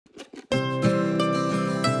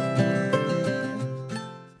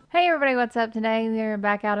everybody, what's up? Today we're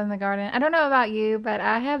back out in the garden. I don't know about you, but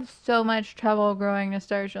I have so much trouble growing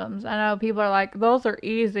nasturtiums. I know people are like, those are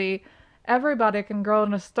easy. Everybody can grow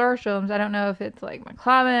nasturtiums. I don't know if it's like my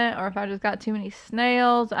climate or if I just got too many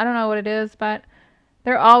snails. I don't know what it is, but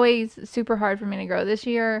they're always super hard for me to grow. This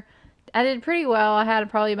year I did pretty well. I had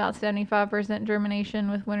probably about 75%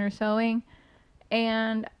 germination with winter sowing.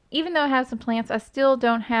 And even though I have some plants, I still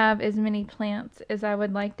don't have as many plants as I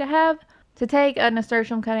would like to have. To take a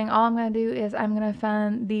nasturtium cutting, all I'm going to do is I'm going to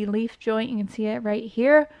find the leaf joint. You can see it right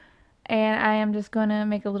here. And I am just going to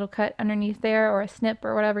make a little cut underneath there, or a snip,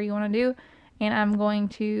 or whatever you want to do. And I'm going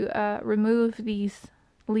to remove these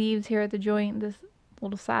leaves here at the joint, this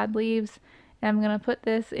little side leaves. And I'm going to put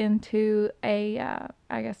this into a,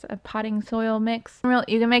 I guess, a potting soil mix.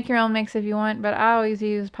 You can make your own mix if you want, but I always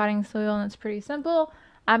use potting soil and it's pretty simple.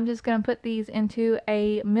 I'm just going to put these into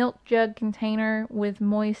a milk jug container with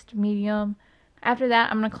moist medium. After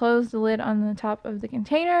that, I'm going to close the lid on the top of the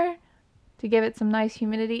container to give it some nice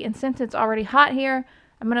humidity. And since it's already hot here,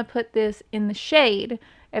 I'm going to put this in the shade.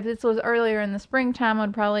 If this was earlier in the springtime,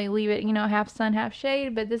 I'd probably leave it, half sun, half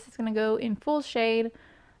shade. But this is going to go in full shade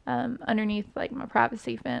underneath like my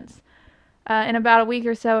privacy fence. In about a week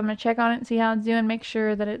or so, I'm going to check on it and see how it's doing. Make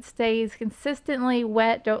sure that it stays consistently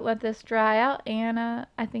wet. Don't let this dry out. And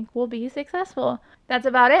I think we'll be successful. That's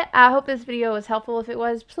about it. I hope this video was helpful. If it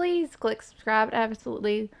was, please click subscribe. I'd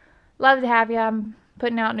absolutely love to have you. I'm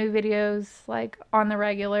putting out new videos like on the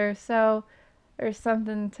regular. So there's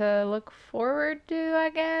something to look forward to, I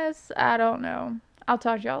guess. I don't know. I'll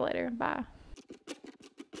talk to y'all later. Bye.